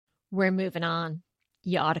We're moving on.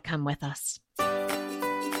 You ought to come with us.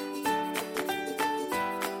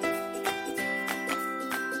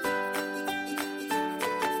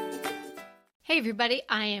 Hey everybody,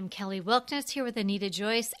 I am Kelly Wilkness here with Anita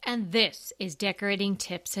Joyce, and this is Decorating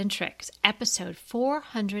Tips and Tricks, episode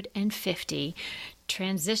 450,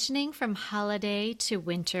 Transitioning from Holiday to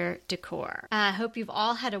Winter Decor. I hope you've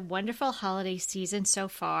all had a wonderful holiday season so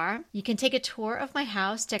far. You can take a tour of my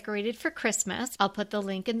house decorated for Christmas. I'll put the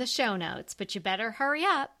link in the show notes, but you better hurry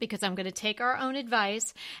up because I'm going to take our own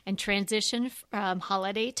advice and transition from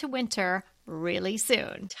holiday to winter really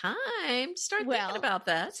soon. Time to start thinking about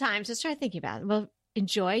that. Time to start thinking about it. Well,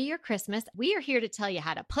 enjoy your Christmas. We are here to tell you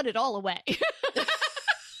how to put it all away and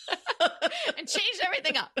change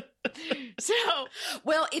everything up. So,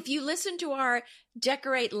 well, if you listen to our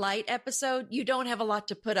Decorate Light episode, you don't have a lot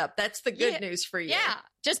to put up. That's the good news for you. Yeah,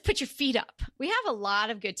 just put your feet up. We have a lot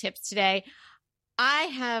of good tips today. I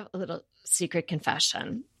have a little secret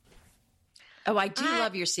confession. Oh, I do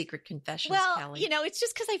love your secret confessions, Kelly. You know, it's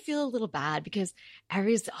just because I feel a little bad because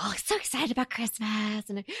everybody's so excited about Christmas.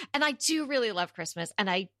 And I do really love Christmas. And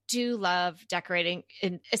I do love decorating,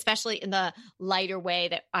 especially in the lighter way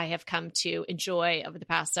that I have come to enjoy over the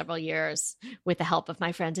past several years with the help of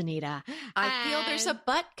my friend Anita. I feel there's a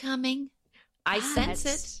but coming. I sense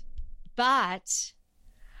it. But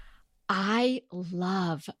I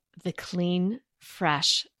love the clean,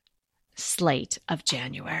 fresh slate of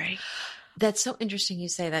January. That's so interesting you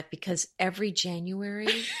say that because every January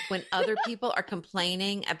when other people are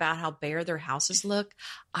complaining about how bare their houses look,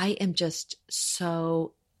 I am just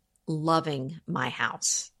so loving my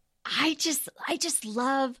house. I just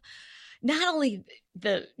love not only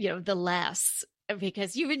the less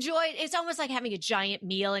because you've enjoyed, it's almost like having a giant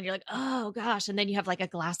meal and you're like, oh gosh. And then you have like a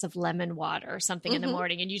glass of lemon water or something in the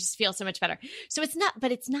morning and you just feel so much better. So it's not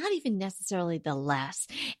even necessarily the less,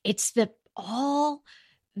 it's the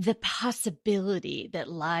possibility that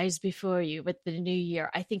lies before you with the new year.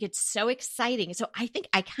 I think it's so exciting. So I think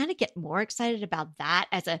I kind of get more excited about that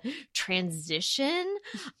as a transition.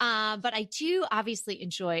 But I do obviously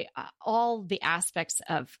enjoy all the aspects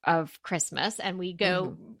of Christmas. And we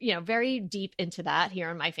go, very deep into that here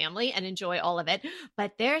in my family and enjoy all of it.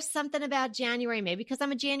 But there's something about January, maybe because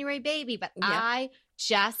I'm a January baby, but I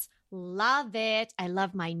just love it. I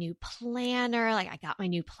love my new planner. Like I got my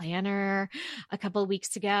new planner a couple of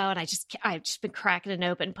weeks ago and I've just been cracking it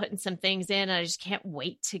open, putting some things in and I just can't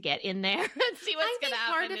wait to get in there and see what's going to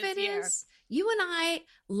happen part of this it year. Is you and I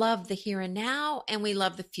love the here and now and we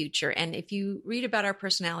love the future. And if you read about our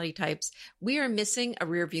personality types, we are missing a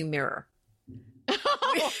rear view mirror.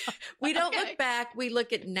 We don't look back. We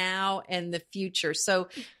look at now and the future. So,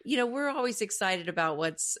 we're always excited about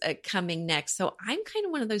what's coming next. So I'm kind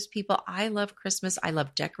of one of those people. I love Christmas. I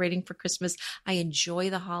love decorating for Christmas. I enjoy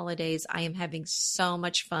the holidays. I am having so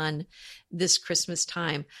much fun this Christmas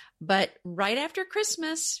time. But right after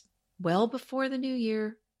Christmas, well before the new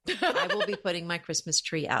year, I will be putting my Christmas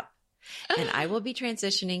tree up and I will be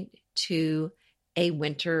transitioning to a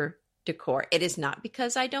winter decor. It is not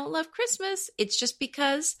because I don't love Christmas. It's just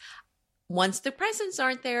because once the presents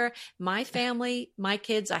aren't there, my family, my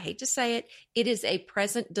kids, I hate to say it, it is a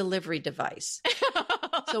present delivery device.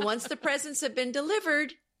 So once the presents have been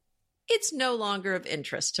delivered, it's no longer of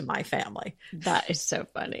interest to my family. That is so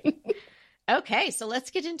funny. Okay, so let's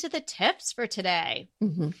get into the tips for today.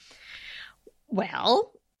 Mm-hmm.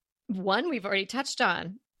 Well, one we've already touched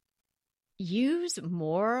on. Use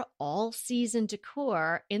more all-season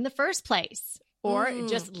decor in the first place, or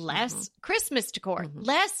just less Christmas decor,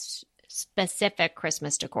 less specific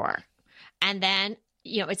Christmas decor. And then,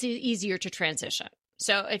 it's easier to transition.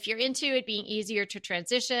 So if you're into it being easier to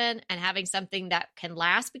transition and having something that can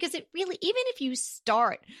last, because it really, even if you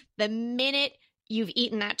start the minute you've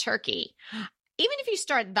eaten that turkey, even if you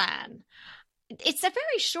start then, it's a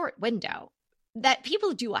very short window that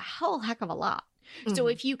people do a whole heck of a lot. So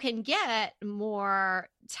if you can get more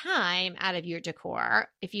time out of your decor,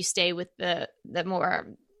 if you stay with the more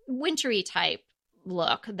wintry type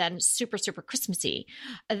look than super, super Christmassy,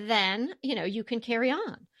 then, you can carry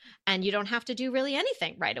on and you don't have to do really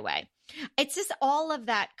anything right away. It's just all of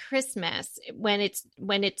that Christmas when it's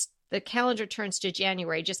the calendar turns to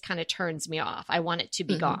January just kind of turns me off. I want it to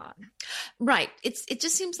be gone. Right. It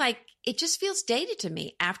just seems like it just feels dated to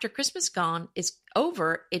me. After Christmas is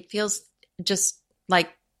over, it feels just like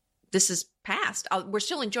this is past. We're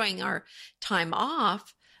still enjoying our time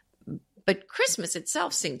off, but Christmas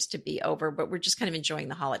itself seems to be over, but we're just kind of enjoying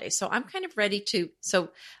the holidays. So I'm kind of ready to,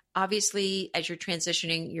 so obviously as you're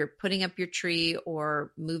transitioning, you're putting up your tree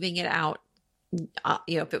or moving it out,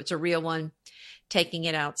 if it's a real one, taking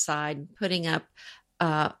it outside, putting up,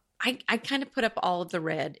 I kind of put up all of the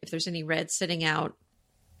red. If there's any red sitting out,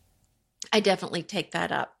 I definitely take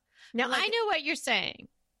that up. Now, I know what you're saying,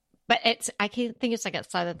 but I can't think it's like a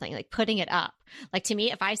southern thing, like putting it up. Like to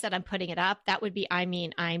me, if I said I'm putting it up, that would be,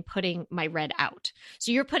 I'm putting my red out.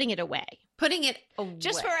 So you're putting it away. Putting it away.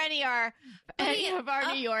 Just for any of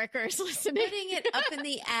our New Yorkers listening. Putting it up in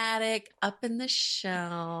the attic, up in the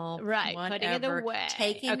shelf. Right. Whatever. Putting it away.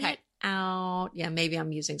 Taking it out. Yeah, maybe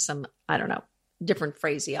I'm using some, I don't know, different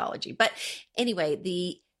phraseology. But anyway,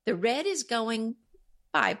 the red is going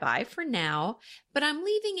bye-bye for now, but I'm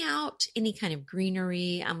leaving out any kind of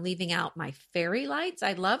greenery. I'm leaving out my fairy lights.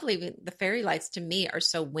 I love leaving the fairy lights. To me are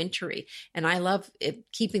so wintry, and I love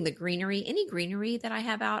keeping the greenery. Any greenery that I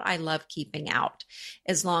have out, I love keeping out,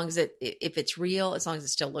 as long as if it's real, as long as it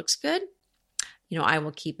still looks good, I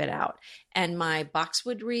will keep it out. And my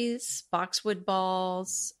boxwood wreaths, boxwood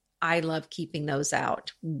balls, I love keeping those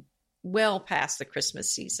out well past the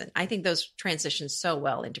Christmas season. I think those transition so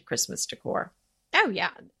well into Christmas decor. Oh, yeah.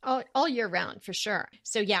 All year round, for sure.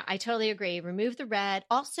 So, yeah, I totally agree. Remove the red.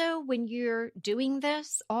 Also, when you're doing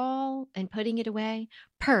this all and putting it away,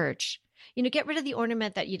 purge. Get rid of the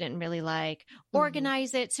ornament that you didn't really like.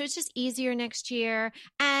 Organize it so it's just easier next year.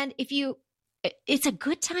 And it's a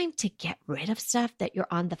good time to get rid of stuff that you're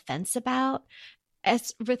on the fence about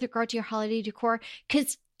as with regard to your holiday decor,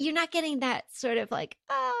 because you're not getting that sort of like,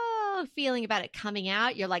 feeling about it coming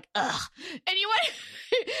out. You're like, ugh. And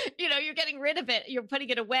you're getting rid of it. You're putting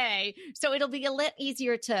it away. So it'll be a little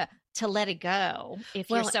easier to let it go if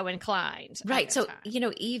you're so inclined. Right. So,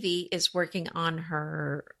 Evie is working on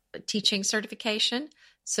her teaching certification.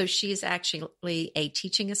 So she's actually a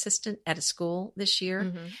teaching assistant at a school this year.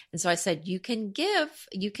 Mm-hmm. And so I said, you can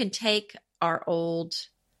take our old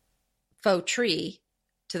faux tree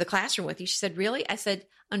to the classroom with you. She said, really? I said,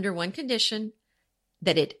 under one condition,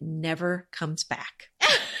 that it never comes back.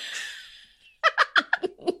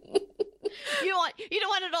 You don't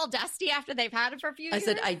want it all dusty after they've had it for a few years?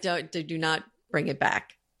 I said, do not bring it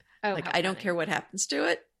back. Oh, I don't care what happens to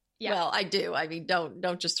it. Yeah. Well, I do. I mean,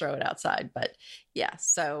 don't just throw it outside. But yeah,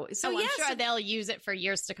 so I'm sure they'll use it for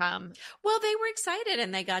years to come. Well, they were excited,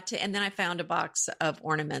 and and then I found a box of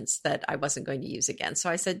ornaments that I wasn't going to use again.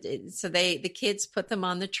 So I said, the kids put them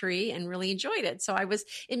on the tree and really enjoyed it. So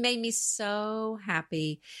it made me so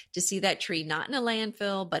happy to see that tree, not in a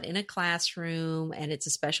landfill, but in a classroom, and it's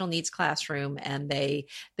a special needs classroom. And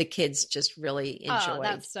the kids just really enjoyed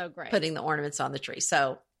that's so great. Putting the ornaments on the tree.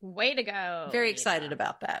 So way to go. Very excited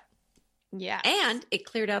about that. Yeah. And it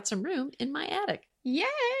cleared out some room in my attic. Yay.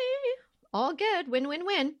 All good. Win, win,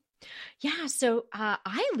 win. Yeah. So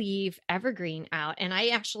I leave evergreen out, and I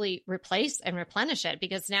actually replace and replenish it,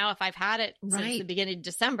 because now if I've had it since the beginning of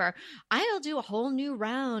December, I'll do a whole new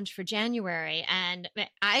round for January. And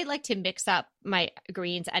I like to mix up my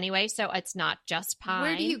greens anyway, so it's not just pine.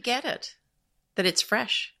 Where do you get it that it's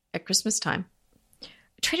fresh at Christmas time?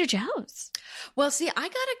 Trader Joe's. Well, see, I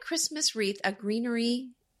got a Christmas wreath,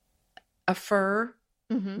 a fir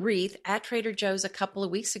wreath at Trader Joe's a couple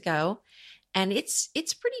of weeks ago, and it's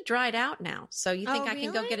pretty dried out now. So you think I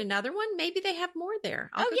can go get another one? Maybe they have more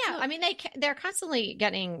there. Yeah. Look. I mean, they're constantly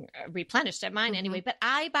getting replenished at mine anyway, but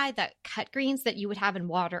I buy the cut greens that you would have in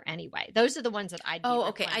water anyway. Those are the ones that I'd be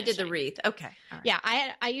okay. I did the wreath. Okay. All right. Yeah.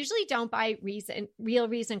 I usually don't buy real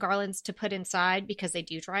wreaths and garlands to put inside because they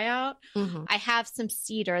do dry out. Mm-hmm. I have some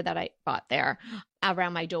cedar that I bought there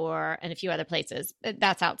around my door and a few other places.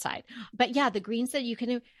 That's outside. But yeah, the greens that you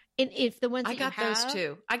can... And if the ones that I got those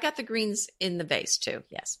too. I got the greens in the vase too.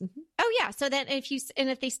 Yes. Mm-hmm. Oh yeah. So then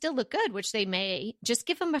if they still look good, which they may, just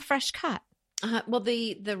give them a fresh cut. Well,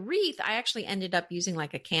 the wreath, I actually ended up using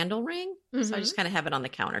like a candle ring. Mm-hmm. So I just kind of have it on the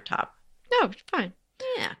countertop. Oh, fine.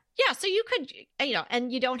 Yeah. Yeah. So you could,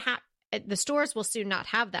 and you don't have, the stores will soon not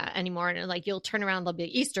have that anymore. And like, you'll turn around, there'll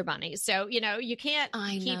be Easter bunnies. So, you can't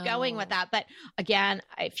keep going with that. But again,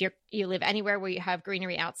 if you live anywhere where you have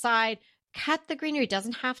greenery outside, cut the greenery. It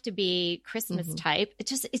doesn't have to be Christmas type.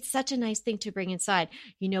 It's such a nice thing to bring inside.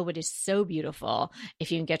 What is so beautiful,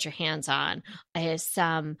 if you can get your hands on, is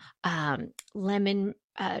some lemon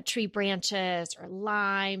tree branches or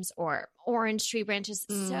limes or orange tree branches.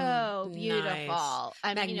 So beautiful.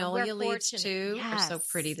 Nice. Magnolia leaves too are so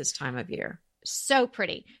pretty this time of year. So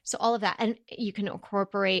pretty. So all of that. And you can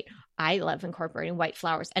incorporate I love incorporating white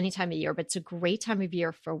flowers any time of year, but it's a great time of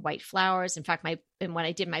year for white flowers. In fact, and when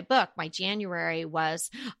I did my book, my January was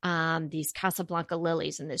these Casablanca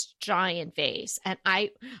lilies in this giant vase. And I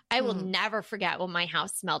will never forget what my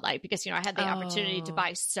house smelled like, because, I had the opportunity to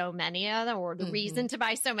buy so many of them, or the reason to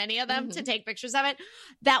buy so many of them, to take pictures of it.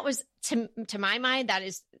 That was, to my mind, that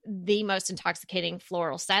is the most intoxicating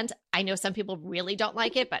floral scent. I know some people really don't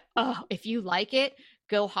like it, but if you like it,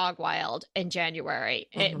 go hog wild in January.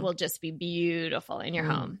 It will just be beautiful in your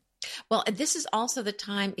home. Well, this is also the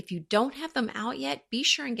time, if you don't have them out yet, be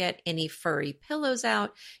sure and get any furry pillows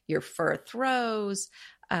out, your fur throws.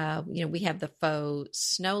 We have the faux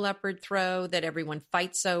snow leopard throw that everyone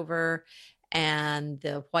fights over, and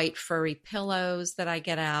the white furry pillows that I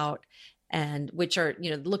get out, and which are,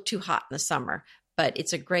 look too hot in the summer. But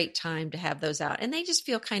it's a great time to have those out. And they just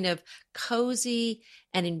feel kind of cozy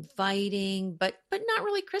and inviting, but not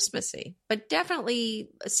really Christmassy, but definitely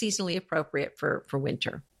seasonally appropriate for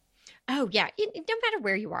winter. Oh, yeah. No matter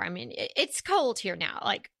where you are. I mean, it's cold here now,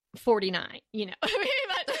 like 49, but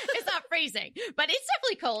it's not freezing, but it's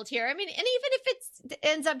definitely cold here. I mean, and even if it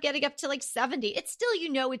ends up getting up to like 70, it's still,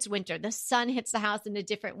 it's winter. The sun hits the house in a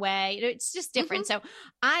different way. It's just different. So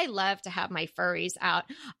I love to have my furries out.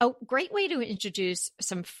 A great way to introduce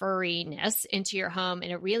some furriness into your home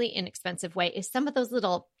in a really inexpensive way is some of those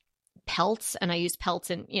little pelts, and I use pelts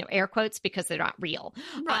in air quotes because they're not real.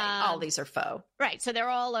 Right. All these are faux. Right. So they're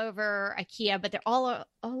all over IKEA, but they're all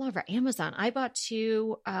over Amazon. I bought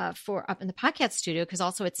 2 for up in the podcast studio, because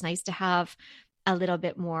also it's nice to have a little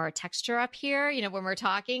bit more texture up here, when we're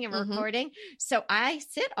talking and recording. So I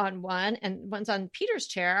sit on one, and one's on Peter's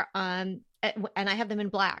chair, and I have them in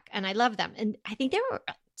black, and I love them. And I think they were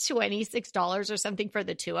 $26 or something for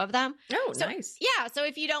the 2 of them. Oh, so, nice. Yeah. So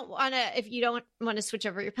if you don't want to switch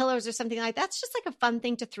over your pillows or something like that, it's just like a fun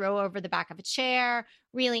thing to throw over the back of a chair,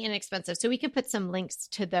 really inexpensive. So we can put some links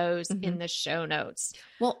to those in the show notes.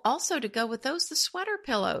 Well, also to go with those, the sweater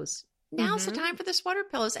pillows. Now's the time for the sweater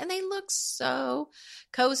pillows, and they look so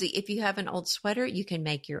cozy. If you have an old sweater, you can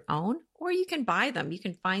make your own, or you can buy them. You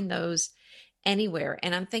can find those anywhere.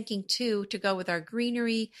 And I'm thinking too, to go with our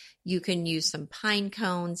greenery, you can use some pine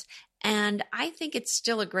cones. And I think it's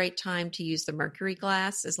still a great time to use the mercury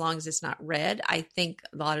glass, as long as it's not red. I think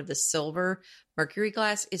a lot of the silver mercury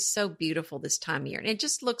glass is so beautiful this time of year. And it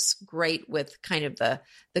just looks great with kind of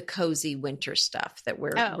the cozy winter stuff that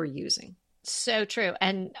we're using. So true.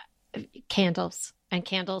 And candles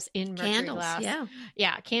in mercury glass.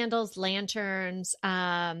 Yeah. Candles, lanterns,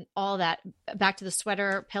 all that. Back to the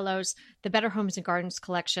sweater pillows. The Better Homes and Gardens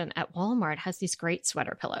collection at Walmart has these great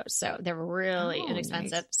sweater pillows. So they're really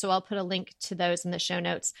inexpensive. Nice. So I'll put a link to those in the show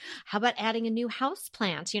notes. How about adding a new house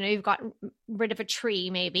plant? You've gotten rid of a tree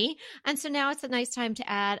maybe. And so now it's a nice time to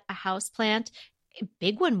add a house plant. A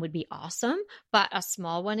big one would be awesome, but a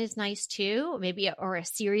small one is nice too. Maybe or a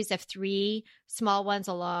series of 3 small ones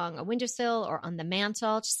along a windowsill or on the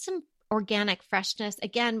mantle. Just some organic freshness.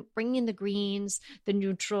 Again, bringing in the greens, the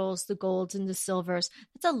neutrals, the golds, and the silvers.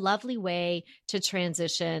 That's a lovely way to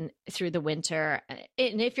transition through the winter.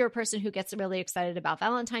 And if you're a person who gets really excited about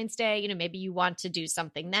Valentine's Day, maybe you want to do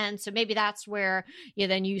something then. So maybe that's where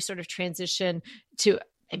then you sort of transition to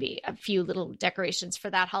maybe a few little decorations for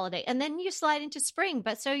that holiday. And then you slide into spring.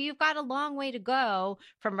 But so you've got a long way to go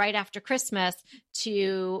from right after Christmas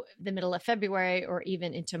to the middle of February or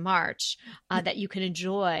even into March that you can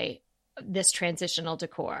enjoy this transitional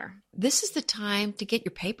decor. This is the time to get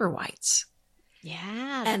your paper whites.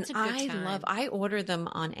 Yeah, that's a good time. I order them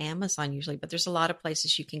on Amazon usually, but there's a lot of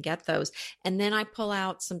places you can get those. And then I pull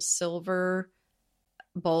out some silver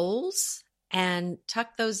bowls and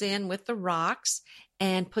tuck those in with the rocks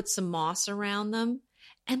and put some moss around them.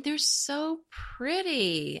 And they're so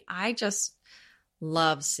pretty. I just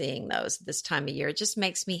love seeing those this time of year. It just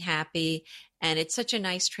makes me happy. And it's such a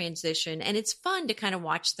nice transition. And it's fun to kind of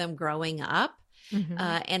watch them growing up.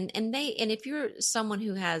 And if you're someone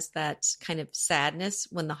who has that kind of sadness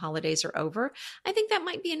when the holidays are over, I think that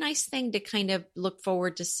might be a nice thing to kind of look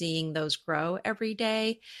forward to seeing those grow every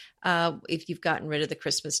day. If you've gotten rid of the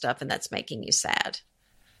Christmas stuff and that's making you sad.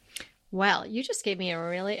 Well, you just gave me a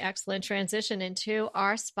really excellent transition into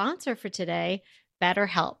our sponsor for today,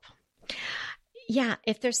 BetterHelp. Yeah,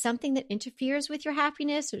 if there's something that interferes with your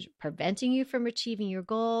happiness or preventing you from achieving your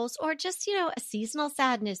goals, or just, a seasonal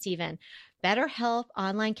sadness even, BetterHelp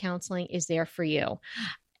online counseling is there for you.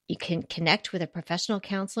 You can connect with a professional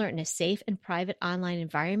counselor in a safe and private online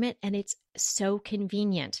environment, and it's So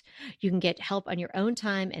convenient. You can get help on your own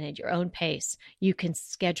time and at your own pace. You can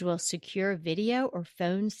schedule secure video or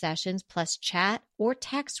phone sessions plus chat or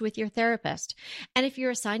text with your therapist. And if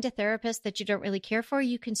you're assigned a therapist that you don't really care for,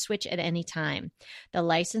 you can switch at any time. The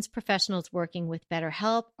licensed professionals working with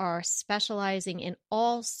BetterHelp are specializing in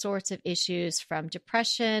all sorts of issues from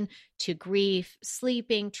depression to grief,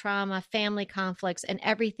 sleeping, trauma, family conflicts, and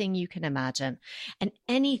everything you can imagine. And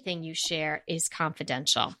anything you share is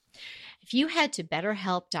confidential. If you head to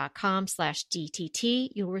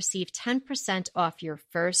betterhelp.com/DTT, you'll receive 10% off your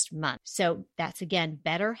first month. So that's again,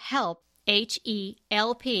 BetterHelp,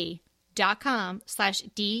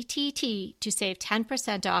 HELP.com/DTT to save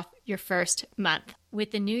 10% off your first month.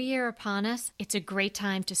 With the new year upon us, it's a great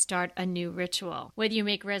time to start a new ritual. Whether you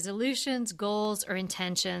make resolutions, goals, or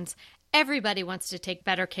intentions, everybody wants to take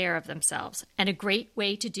better care of themselves, and a great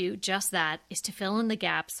way to do just that is to fill in the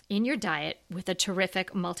gaps in your diet with a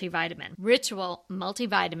terrific multivitamin. Ritual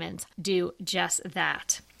multivitamins do just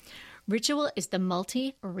that. Ritual is the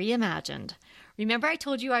multi reimagined. Remember I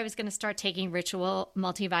told you I was going to start taking Ritual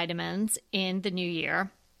multivitamins in the new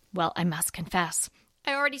year? Well, I must confess,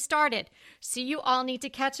 I already started, so you all need to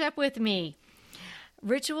catch up with me.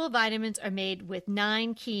 Ritual vitamins are made with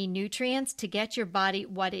 9 key nutrients to get your body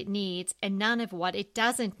what it needs and none of what it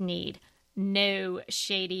doesn't need. No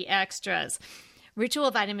shady extras. Ritual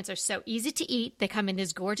vitamins are so easy to eat. They come in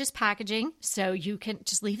this gorgeous packaging, so you can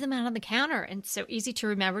just leave them out on the counter, and it's so easy to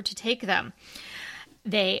remember to take them.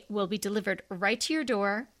 They will be delivered right to your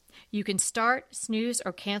door. You can start, snooze,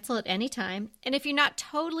 or cancel at any time. And if you're not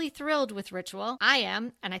totally thrilled with Ritual, I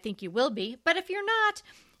am, and I think you will be, but if you're not,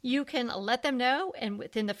 you can let them know and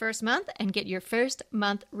within the first month and get your first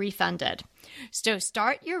month refunded. So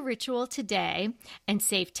start your Ritual today and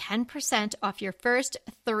save 10% off your first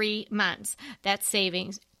 3 months. That's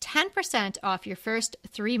savings 10% off your first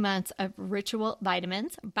 3 months of Ritual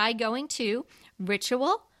vitamins by going to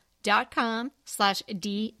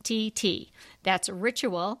ritual.com/DTT. That's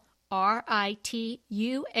Ritual,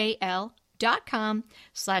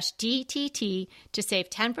 RITUAL.com/DTT to save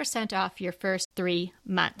 10% off your first 3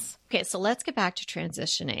 months. Okay, so let's get back to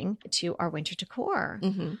transitioning to our winter decor.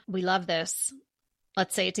 Mm-hmm. We love this.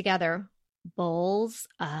 Let's say it together. Bowls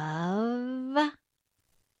of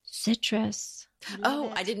citrus.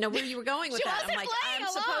 Oh, I didn't know where you were going with She that. I'm wasn't like, playing I'm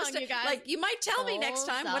supposed along, to, you guys. like, you might tell me next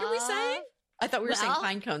time. What are we Bowls saying? of- I thought we were saying Well,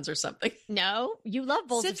 pine cones or something. No, you love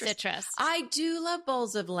bowls of citrus. I do love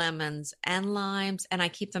bowls of lemons and limes, and I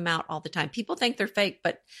keep them out all the time. People think they're fake,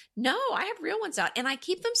 but no, I have real ones out. And I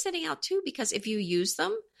keep them sitting out too, because if you use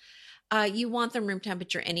them, you want them room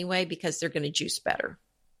temperature anyway, because they're going to juice better.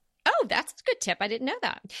 Oh, that's a good tip. I didn't know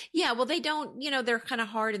that. Yeah, well, they don't, they're kind of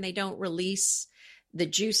hard and they don't release the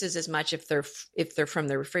juices as much if they're from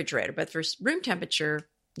the refrigerator. But for room temperature,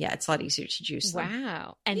 yeah, it's a lot easier to juice them.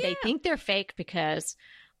 Wow. And they think they're fake because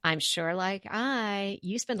I'm sure, like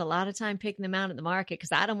you spend a lot of time picking them out at the market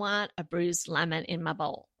because I don't want a bruised lemon in my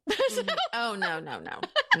bowl. Oh, no.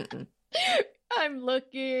 Mm-mm. I'm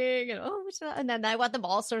looking and and then I want them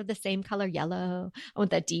all sort of the same color yellow. I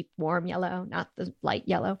want that deep, warm yellow, not the light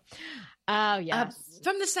yellow. Oh, yes.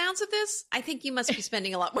 From the sounds of this, I think you must be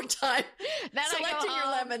spending a lot more time selecting your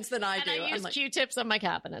lemons than I do. I use Q-tips on my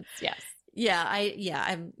cabinets. Yes.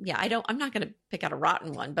 I'm not going to pick out a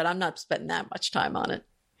rotten one, but I'm not spending that much time on it.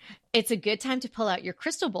 It's a good time to pull out your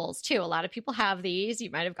crystal bowls too. A lot of people have these. You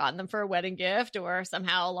might have gotten them for a wedding gift or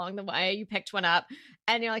somehow along the way you picked one up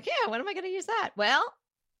and you're like, yeah, when am I going to use that? Well,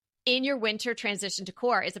 in your winter transition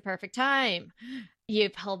decor is a perfect time. You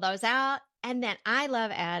pull those out. And then I love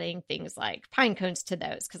adding things like pine cones to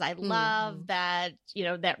those because I love that,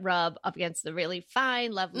 that rub up against the really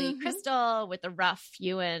fine, lovely crystal with the rough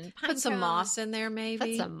Yuan pine Put some cone. moss in there, maybe.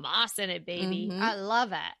 Put some moss in it, baby. I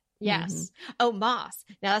love it. Yes. Oh, moss.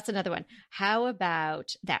 Now that's another one. How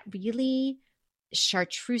about that really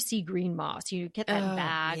chartreusey green moss? You get that in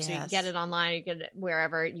bags, or you can get it online, you get it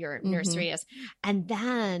wherever your nursery is. And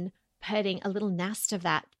then putting a little nest of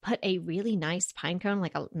that, put a really nice pine cone,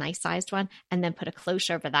 like a nice sized one, and then put a cloche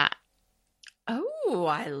over that. Oh,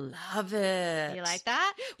 I love it. You like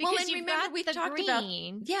that? Well, Because and you've remember got we the talked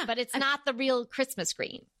green, about, but it's not the real Christmas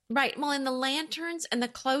green. Right. Well, in the lanterns and the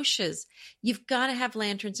cloches, you've got to have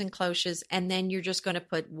lanterns and cloches, and then you're just going to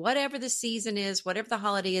put whatever the season is, whatever the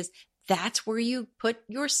holiday is, that's where you put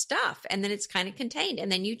your stuff. And then it's kind of contained,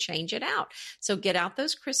 and then you change it out. So get out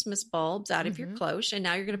those Christmas bulbs out of your cloche, and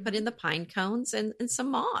now you're going to put in the pine cones and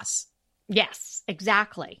some moss. Yes,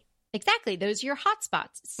 exactly. Exactly. Those are your hot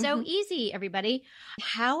spots. So easy, everybody.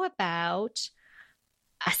 How about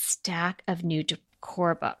a stack of new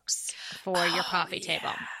decor books for your coffee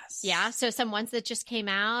table? Yeah. So some ones that just came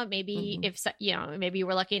out, maybe if, maybe you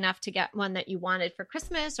were lucky enough to get one that you wanted for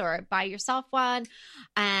Christmas or buy yourself one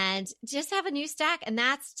and just have a new stack. And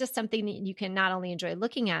that's just something that you can not only enjoy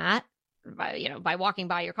looking at by walking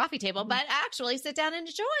by your coffee table, but actually sit down and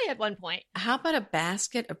enjoy at one point. How about a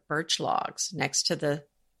basket of birch logs next to the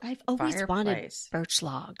I've always wanted fireplace? birch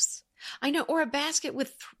logs. I know, or a basket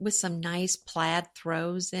with some nice plaid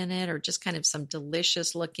throws in it, or just kind of some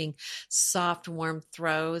delicious looking soft, warm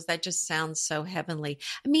throws. That just sounds so heavenly.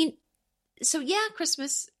 I mean, so yeah,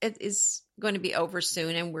 Christmas is going to be over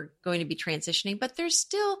soon and we're going to be transitioning, but there's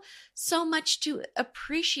still so much to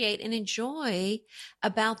appreciate and enjoy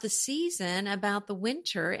about the season, about the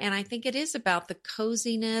winter. And I think it is about the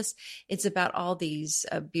coziness. It's about all these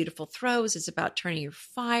beautiful throws. It's about turning your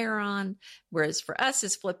fire on. Whereas for us,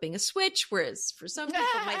 it's flipping a switch. Whereas for some people,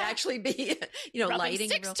 it might actually be, lighting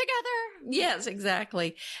sticks together. Yes,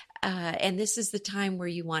 exactly. And this is the time where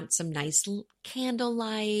you want some nice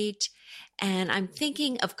candlelight. And I'm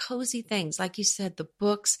thinking of cozy things. Like you said, the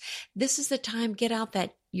books. This is the time, get out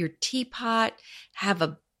your teapot, have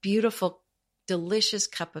a beautiful, delicious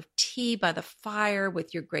cup of tea by the fire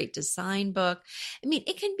with your great design book. I mean,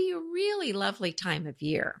 it can be a really lovely time of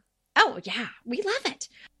year. Oh, yeah. We love it.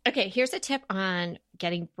 Okay, here's a tip on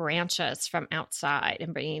getting branches from outside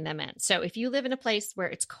and bringing them in. So if you live in a place where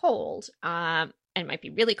it's cold, and it might be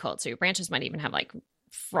really cold, so your branches might even have like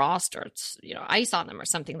frost or ice on them or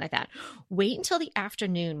something like that. Wait until the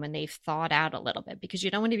afternoon when they've thawed out a little bit, because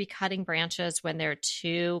you don't want to be cutting branches when they're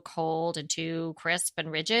too cold and too crisp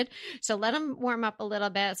and rigid. So let them warm up a little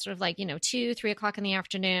bit, sort of like 2-3 o'clock in the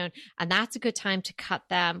afternoon, and that's a good time to cut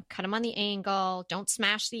them on the angle. Don't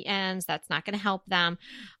smash the ends. That's not going to help them.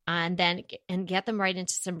 And get them right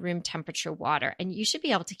into some room temperature water, and you should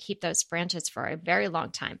be able to keep those branches for a very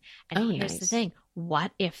long time. And here's the thing: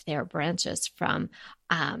 what if they're branches from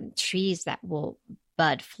trees that will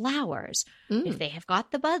bud flowers? If they have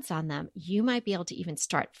got the buds on them, you might be able to even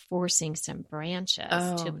start forcing some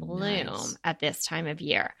branches to bloom at this time of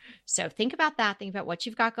year. So think about that. Think about what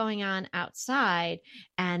you've got going on outside,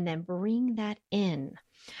 and then bring that in.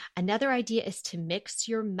 Another idea is to mix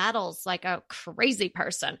your metals like a crazy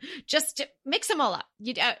person. Just mix them all up.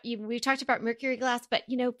 We talked about mercury glass, but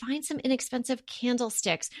find some inexpensive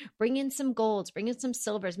candlesticks. Bring in some golds. Bring in some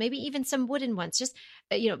silvers. Maybe even some wooden ones. Just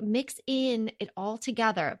mix in it all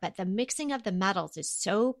together. But the mixing of the metals is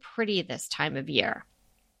so pretty this time of year.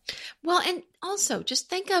 Well, and also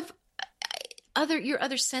just think of your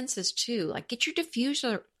other senses too. Like get your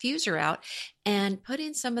diffuser out and put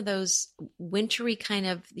in some of those wintry kind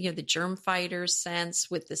of, the germ fighter scents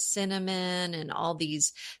with the cinnamon and all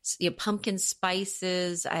these pumpkin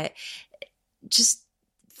spices. Just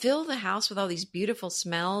fill the house with all these beautiful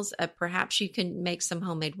smells. Perhaps you can make some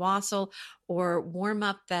homemade wassail or warm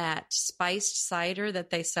up that spiced cider that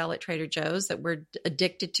they sell at Trader Joe's that we're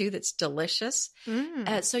addicted to. That's delicious.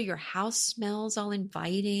 So your house smells all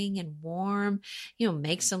inviting and warm.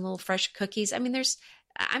 Make some little fresh cookies. I mean,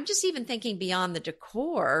 I'm just even thinking beyond the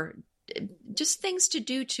decor, just things to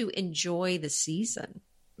do to enjoy the season.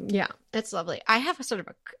 Yeah, it's lovely. I have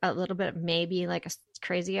a little bit of maybe like a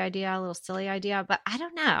crazy idea, a little silly idea, but I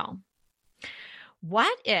don't know.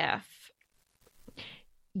 What if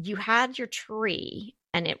you had your tree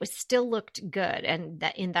and it still looked good, and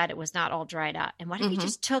that it was not all dried out? And what if you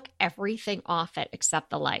just took everything off it except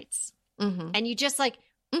the lights, and you just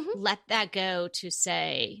let that go to,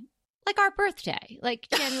 say, like our birthday, like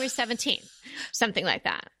January 17th, something like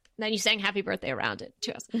that. And then you sang happy birthday around it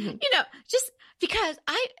to us, just because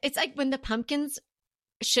it's like when the pumpkins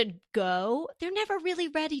should go, they're never really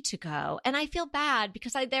ready to go. And I feel bad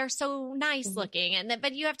because they're so nice looking,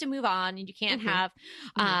 but you have to move on, and you can't have,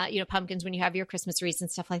 pumpkins when you have your Christmas wreaths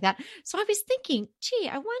and stuff like that. So I was thinking, gee,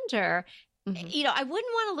 I wonder, I wouldn't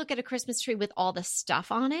want to look at a Christmas tree with all the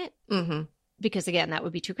stuff on it, because again, that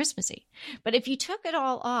would be too Christmassy. But if you took it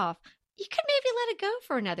all off, you could maybe let it go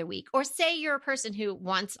for another week. Or say you're a person who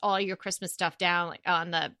wants all your Christmas stuff down like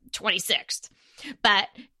on the 26th, but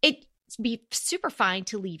it'd be super fine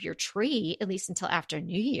to leave your tree at least until after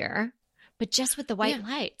New Year, but just with the white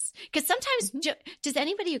lights. Because sometimes, does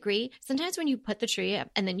anybody agree? Sometimes when you put the tree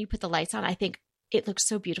up and then you put the lights on, I think it looks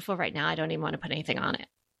so beautiful right now. I don't even want to put anything on it.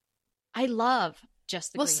 I love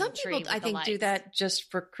just the green some tree people, I with the think, lights. do that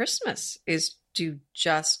just for Christmas, is do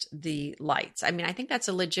just the lights. I mean, I think that's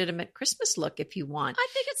a legitimate Christmas look if you want. I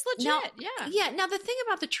think it's legit. Yeah. Now, the thing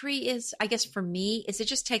about the tree is, I guess for me, is it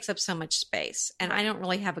just takes up so much space, and I don't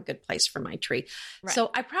really have a good place for my tree. Right. So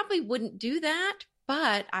I probably wouldn't do that,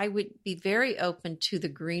 but I would be very open to the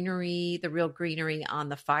greenery, the real greenery on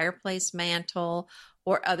the fireplace mantle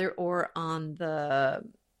or on the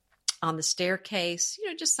on the staircase,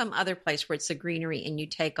 just some other place where it's the greenery and you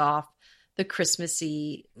take off the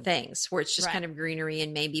Christmassy things where it's just kind of greenery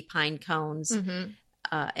and maybe pine cones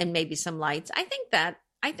and maybe some lights. I think that,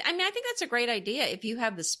 I think that's a great idea. If you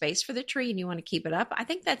have the space for the tree and you want to keep it up, I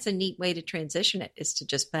think that's a neat way to transition it, is to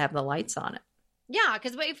just have the lights on it. Yeah,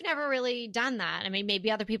 because we've never really done that. I mean,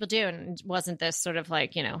 maybe other people do, and it wasn't this sort of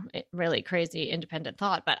like, really crazy independent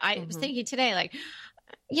thought. But I was thinking today, like,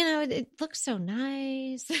 it looks so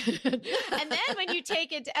nice. And then when you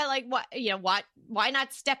take it, like, why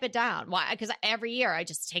not step it down? Why? Because every year I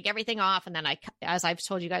just take everything off, and then as I've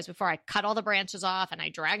told you guys before, I cut all the branches off and I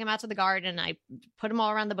drag them out to the garden. And I put them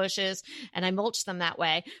all around the bushes and I mulch them that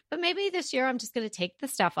way. But maybe this year I'm just going to take the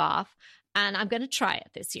stuff off. And I'm going to try it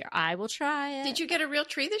this year. I will try it. Did you get a real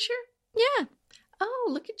tree this year? Yeah. Oh,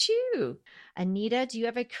 look at you. Anita, do you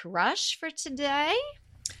have a crush for today?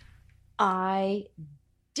 I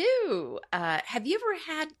do. Have you ever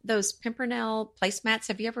had those Pimpernel placemats?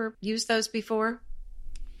 Have you ever used those before?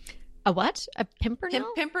 A what? A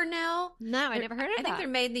Pimpernel? Pimpernel? No, I never heard of that. I think they're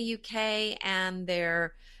made in the UK and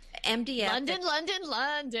they're MDF. London.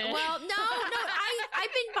 Well, no.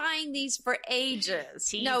 I've been buying these for ages.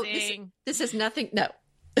 Teasing. No, this is nothing. No.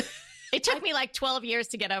 It took me like 12 years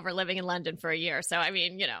to get over living in London for a year. So, I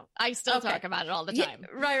mean, I still talk about it all the time.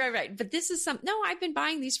 Yeah, right. But this is I've been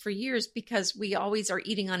buying these for years because we always are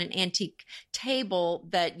eating on an antique table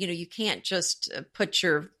that, you can't just put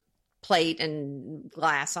your plate and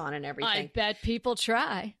glass on and everything. I bet people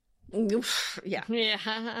try. Yeah.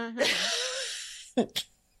 Yeah.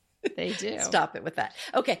 They do. Stop it with that.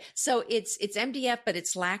 Okay. So it's MDF, but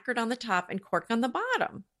it's lacquered on the top and cork on the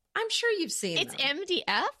bottom. I'm sure you've seen It's them.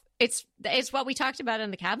 MDF? It's what we talked about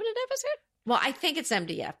in the cabinet episode? Well, I think it's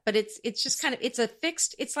MDF, but it's just kind of, it's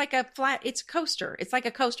like a flat, it's a coaster. It's like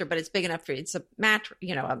a coaster, but it's big enough for, it's a mat,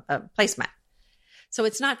 a placemat. So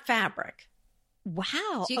it's not fabric.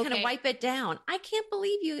 Wow. So you kind of wipe it down. I can't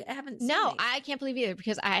believe you haven't seen No, it. I can't believe either,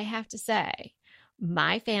 because I have to say,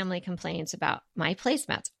 my family complains about my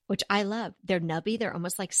placemats, which I love. They're nubby. They're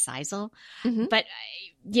almost like sisal. But,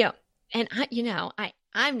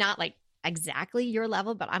 I'm not like exactly your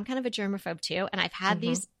level, but I'm kind of a germaphobe too. And I've had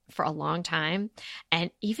these for a long time.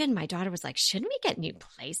 And even my daughter was like, shouldn't we get new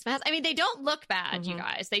placemats? I mean, they don't look bad, you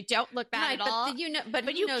guys. They don't look bad at all.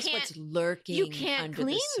 But you knows what's lurking. You can't under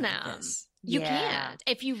clean the them. You can't.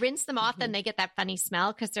 If you rinse them off, then they get that funny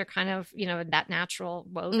smell because they're kind of, that natural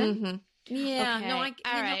woven. Yeah. Okay. No,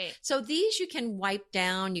 all right. So these you can wipe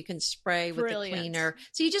down, you can spray with the cleaner.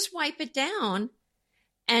 So you just wipe it down.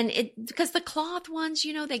 And because the cloth ones,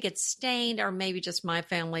 they get stained, or maybe just my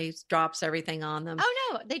family drops everything on them.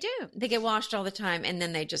 Oh, no, they do. They get washed all the time, and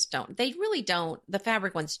then they just don't. They really don't. The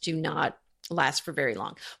fabric ones do not last for very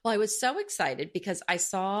long. Well, I was so excited because I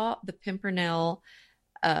saw the Pimpernel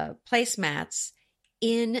placemats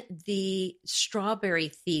in the Strawberry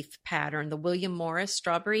Thief pattern, the William Morris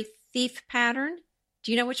Strawberry Thief pattern.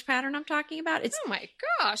 Do you know which pattern I'm talking about? Oh my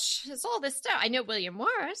gosh, it's all this stuff. I know William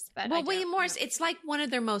Morris, but William Morris, it's like one of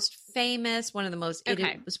their most famous, one of the most,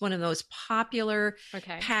 it was one of the most popular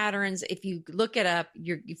patterns. If you look it up,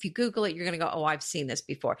 if you Google it, you're going to go, oh, I've seen this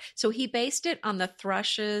before. So he based it on the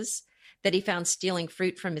thrushes that he found stealing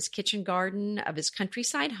fruit from his kitchen garden of his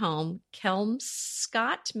countryside home,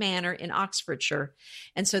 Kelmscott Manor in Oxfordshire.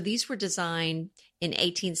 And so these were designed in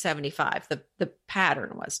 1875. The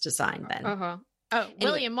pattern was designed then. Oh,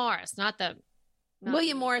 William Morris,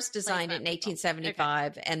 William Morris designed it in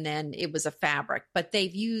 1875, and then it was a fabric. But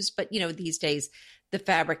these days the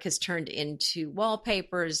fabric has turned into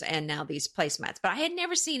wallpapers and now these placemats. But I had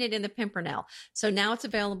never seen it in the Pimpernel. So now it's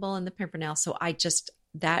available in the Pimpernel. So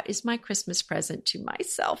that is my Christmas present to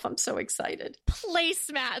myself. I'm so excited.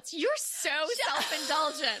 Placemats. You're so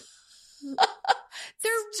self-indulgent.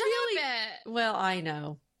 They're really, well, I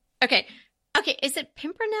know. Okay. Is it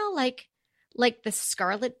Pimpernel like the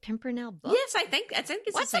Scarlet Pimpernel book? Yes, I think it's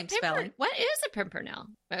the same spelling. What is a Pimpernel?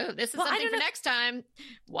 Oh, this is something for next time.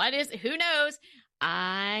 Who knows?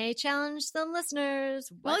 I challenge the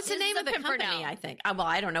listeners. It's the name of the company, I think. Well,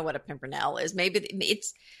 I don't know what a Pimpernel is. Maybe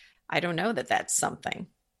I don't know that that's something.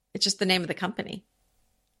 It's just the name of the company.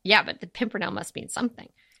 Yeah, but the Pimpernel must mean something.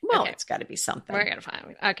 Well, it's got to be something. We're going to find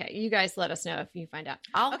it. Okay, you guys let us know if you find out.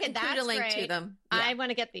 I'll include a link to them. Yeah. I want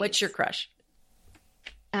to get these. What's your crush?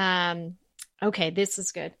 Okay, this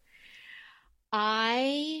is good.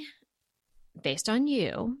 I, based on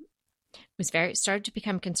you, started to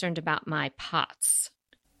become concerned about my pots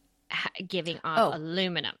giving off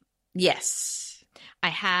aluminum. Yes. I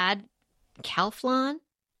had Calphalon,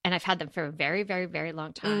 and I've had them for a very, very, very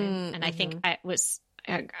long time. And I think I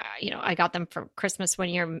got them for Christmas one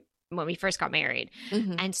year. when we first got married.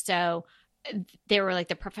 Mhm. And so they were like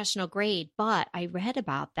the professional grade, but I read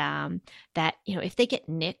about them that, if they get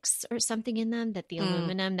nicks or something in them, that the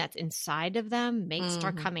aluminum that's inside of them may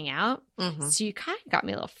start coming out. So you kind of got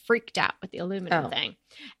me a little freaked out with the aluminum thing.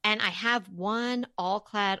 And I have one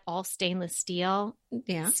all-clad, all stainless steel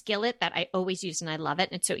skillet that I always use and I love it.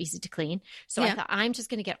 And it's so easy to clean. So I thought I'm just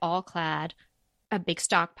going to get all-clad, a big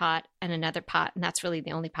stock pot and another pot. And that's really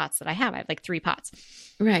the only pots that I have. I have like 3 pots.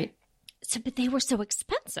 Right. So, but they were so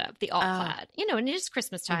expensive, the all clad, and it is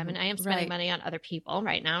Christmas time and I am spending money on other people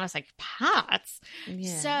right now. I was like, pots.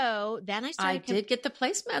 Yeah. So then I did get the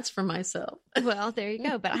placemats for myself. Well, there you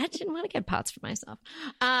go. But I didn't want to get pots for myself.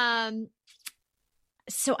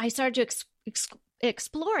 So I started to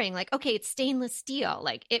exploring like, okay, it's stainless steel.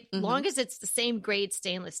 Like long as it's the same grade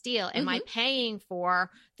stainless steel, am I paying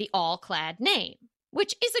for the all clad name?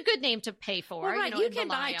 Which is a good name to pay for. Well, right. You can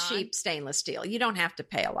buy cheap stainless steel. You don't have to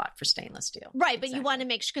pay a lot for stainless steel. Right. But you want to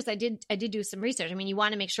make sure, because I did do some research. I mean, you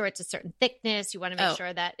want to make sure it's a certain thickness. You want to make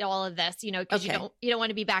sure that all of this, because you don't want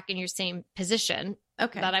to be back in your same position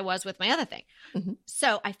that I was with my other thing.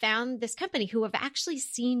 So I found this company who I've actually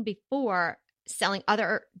seen before selling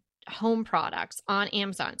other home products on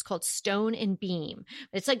Amazon. It's called Stone and Beam.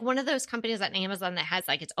 It's like one of those companies on Amazon that has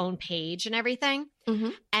like its own page and everything.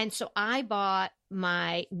 And so I bought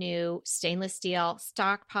my new stainless steel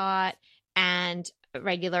stock pot and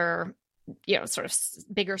regular, sort of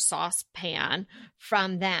bigger saucepan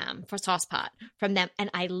from them, for sauce pot from them. And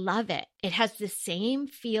I love it. It has the same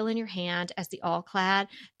feel in your hand as the all clad.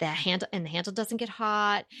 The handle doesn't get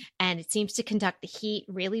hot and it seems to conduct the heat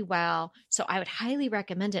really well. So I would highly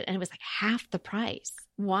recommend it. And it was like half the price.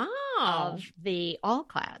 Wow. Of the all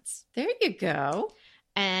clads. There you go.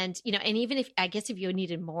 And, and even if you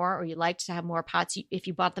needed more or you liked to have more pots, if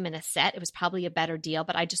you bought them in a set, it was probably a better deal,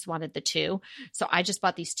 but I just wanted the 2. So I just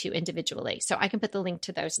bought these 2 individually. So I can put the link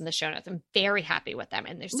to those in the show notes. I'm very happy with them.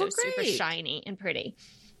 And they're so super shiny and pretty.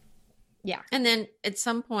 Yeah. And then at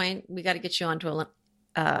some point we got to get you onto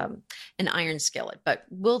an iron skillet, but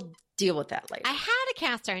we'll deal with that later. I had a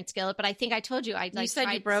cast iron skillet, but I think I told you, you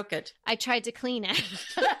said you broke it. I tried to clean it.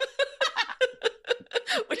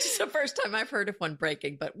 Which is the first time I've heard of one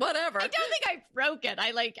breaking, but whatever. I don't think I broke it.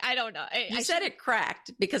 I don't know. You said it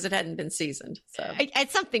cracked because it hadn't been seasoned. So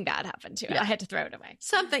something bad happened to it. I had to throw it away.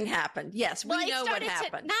 Something happened. Yes, we know what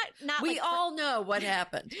happened. We all know what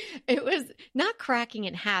happened. It was not cracking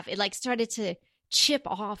in half. It like started to chip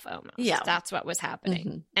off almost. Yeah. That's what was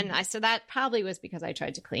happening. And so that probably was because I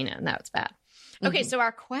tried to clean it and that was bad. Okay, so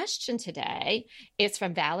our question today is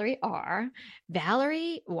from Valerie R.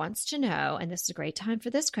 Valerie wants to know, and this is a great time for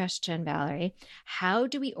this question, Valerie, how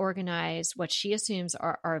do we organize what she assumes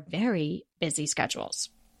are our very busy schedules?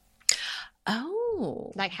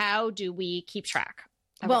 Oh. Like how do we keep track?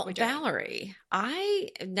 Well, Valerie, I'm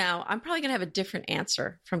probably going to have a different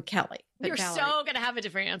answer from Kelly. You're Valerie, so going to have a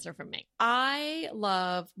different answer from me.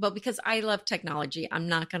 Because I love technology, I'm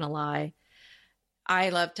not going to lie. I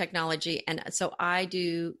love technology. And so I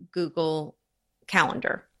do Google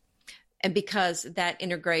Calendar. And because that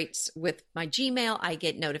integrates with my Gmail, I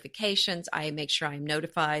get notifications. I make sure I'm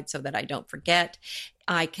notified so that I don't forget.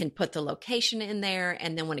 I can put the location in there.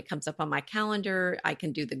 And then when it comes up on my calendar, I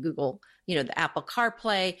can do the Google, the Apple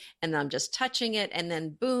CarPlay, and then I'm just touching it. And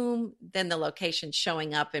then boom, then the location's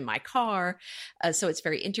showing up in my car. So it's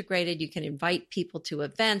very integrated. You can invite people to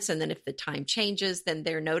events. And then if the time changes, then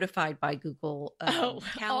they're notified by Google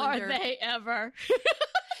Calendar. Are they ever?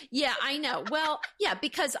 Yeah, I know. Well, yeah,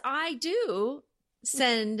 because I do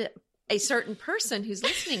send a certain person who's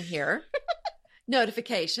listening here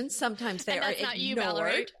notifications. Sometimes they are ignored. Not you,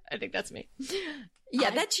 Valerie. I think that's me. Yeah,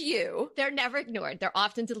 that's you. They're never ignored. They're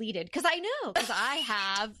often deleted because I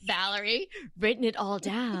have, Valerie, written it all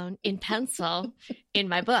down in pencil in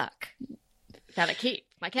my book that I keep.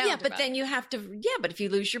 My calendar. Yeah, but then you have to. Yeah, but if you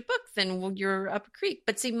lose your book, then you're up a creek.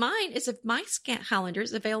 But see, mine is my calendar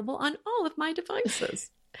is available on all of my devices.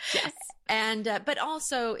 Yes. And, but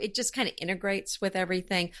also it just kind of integrates with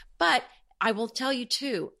everything. But I will tell you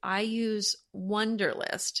too, I use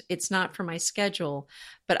Wunderlist. It's not for my schedule,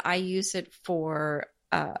 but I use it for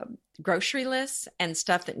grocery lists and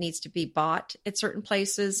stuff that needs to be bought at certain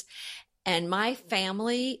places. And my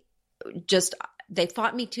family they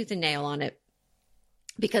fought me tooth and nail on it,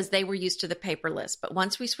 because they were used to the paper list. But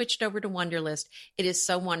once we switched over to Wunderlist, it is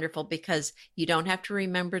so wonderful because you don't have to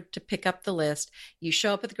remember to pick up the list. You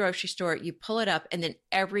show up at the grocery store, you pull it up, and then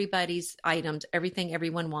everybody's items, everything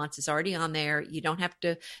everyone wants is already on there. You don't have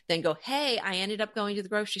to then go, hey, I ended up going to the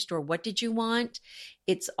grocery store. What did you want?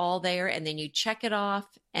 It's all there. And then you check it off,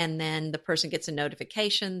 and then the person gets a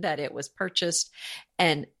notification that it was purchased.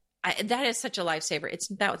 And that is such a lifesaver. It's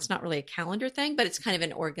not really a calendar thing, but it's kind of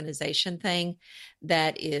an organization thing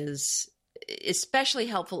that is especially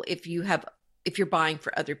helpful if you're buying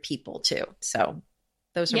for other people too. So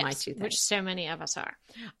those are my two things. Which so many of us are.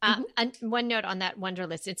 And one note on that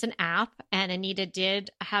Wunderlist, it's an app, and Anita did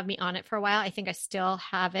have me on it for a while. I think I still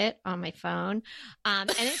have it on my phone.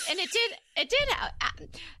 And it did.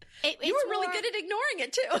 You were really good at ignoring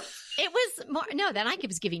it too. It was more, no, then I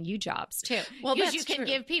was giving you jobs too. Well, because you can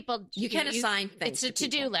give people, you can assign things. It's a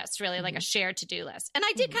to-do list, really, like a shared to-do list. And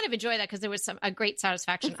I did kind of enjoy that because there was a great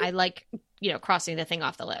satisfaction. I like, crossing the thing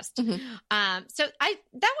off the list. So that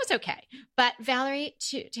was okay. But Valerie,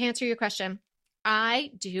 to answer your question,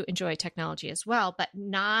 I do enjoy technology as well, but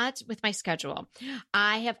not with my schedule.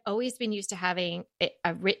 I have always been used to having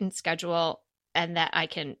a written schedule and that I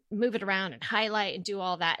can move it around and highlight and do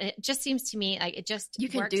all that. And it just seems to me like it just You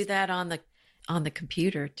can works. do that on the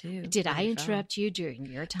computer too. Did I interrupt you during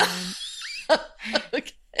your time?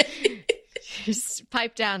 Okay. Just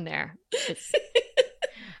pipe down there.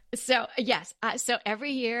 So yes, so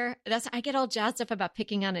every year I get all jazzed up about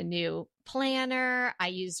picking on a new planner. I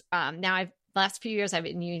use last few years I've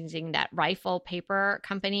been using that Rifle Paper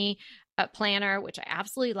Company planner, which I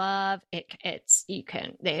absolutely love.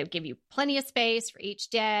 They give you plenty of space for each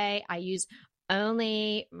day. I use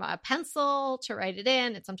only a pencil to write it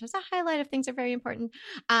in, and sometimes a highlight if things are very important.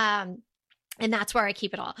 And that's where I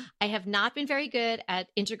keep it all. I have not been very good at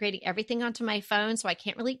integrating everything onto my phone, so I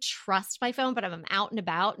can't really trust my phone, but if I'm out and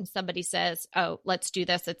about and somebody says, oh, let's do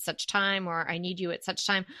this at such time, or I need you at such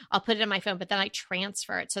time, I'll put it in my phone, but then I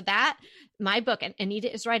transfer it. So that my book, and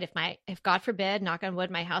Anita is right. If God forbid, knock on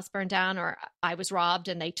wood, my house burned down or I was robbed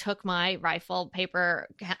and they took my Rifle Paper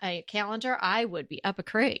calendar, I would be up a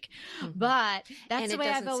creek. Mm-hmm. But that's the way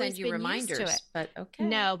I've always been reminders, used to it. But okay.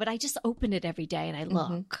 No, but I just open it every day and I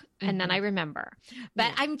look and then I remember.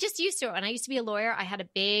 But I'm just used to it. When I used to be a lawyer, I had a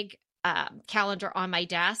big calendar on my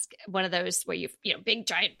desk, one of those where big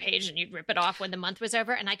giant page and you'd rip it off when the month was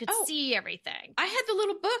over and I could see everything. I had the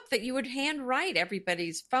little book that you would hand write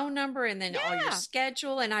everybody's phone number and then all your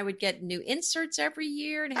schedule, and I would get new inserts every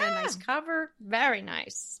year and it had a nice cover. Very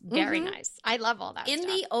nice. Very nice. I love all that In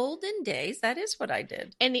stuff. the olden days, that is what I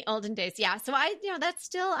did. In the olden days, yeah. So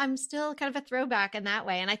I'm still kind of a throwback in that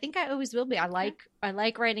way, and I think I always will be. I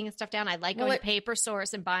like writing and stuff down. I like going to Paper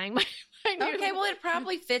Source and buying my new. Okay, well, it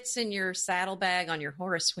probably fits in your saddlebag on your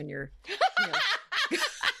horse when you're.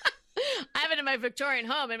 I have it in my Victorian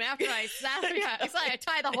home, and after I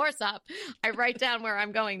tie the horse up, I write down where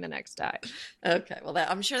I'm going the next day. Okay, well,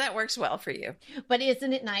 I'm sure that works well for you. But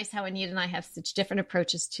isn't it nice how Anita and I have such different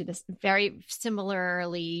approaches to this very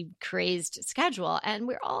similarly crazed schedule, and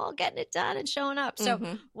we're all getting it done and showing up. So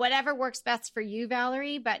whatever works best for you,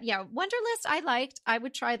 Valerie. But yeah, Wunderlist I liked. I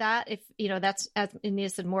would try that if that's, as Anita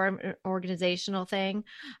said, more an organizational thing.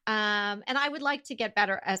 And I would like to get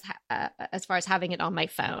better as far as having it on my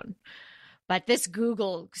phone. But this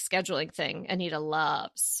Google scheduling thing, Anita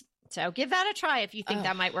loves. So give that a try if you think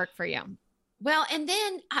that might work for you. Well, and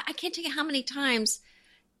then I can't tell you how many times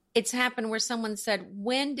it's happened where someone said,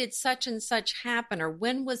 when did such and such happen? Or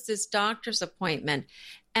when was this doctor's appointment?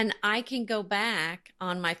 And I can go back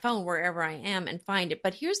on my phone wherever I am and find it.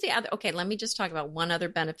 But here's the other, let me just talk about one other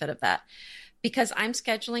benefit of that. Because I'm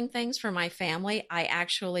scheduling things for my family, I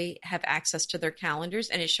actually have access to their calendars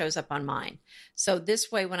and it shows up on mine. So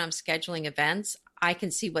this way, when I'm scheduling events, I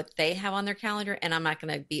can see what they have on their calendar and I'm not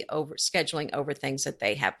going to be scheduling over things that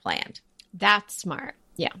they have planned. That's smart.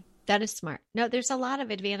 Yeah, that is smart. No, there's a lot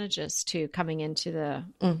of advantages to coming into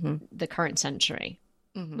the current century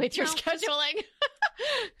with your scheduling.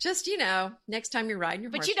 Just, next time you're riding your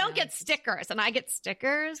horse. But you don't get stickers, and I get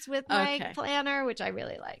stickers with my planner, which I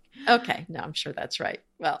really like. Okay. No, I'm sure that's right.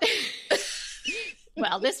 Well,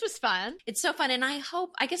 well, this was fun. It's so fun. And I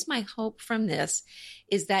guess my hope from this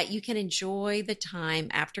is that you can enjoy the time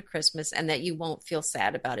after Christmas and that you won't feel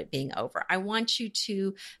sad about it being over. I want you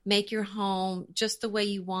to make your home just the way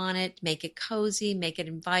you want it, make it cozy, make it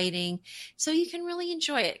inviting, so you can really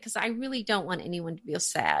enjoy it. Because I really don't want anyone to feel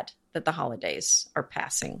sad that the holidays are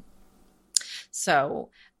passing. So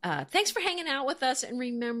thanks for hanging out with us. And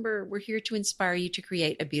remember, we're here to inspire you to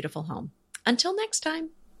create a beautiful home. Until next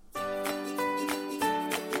time.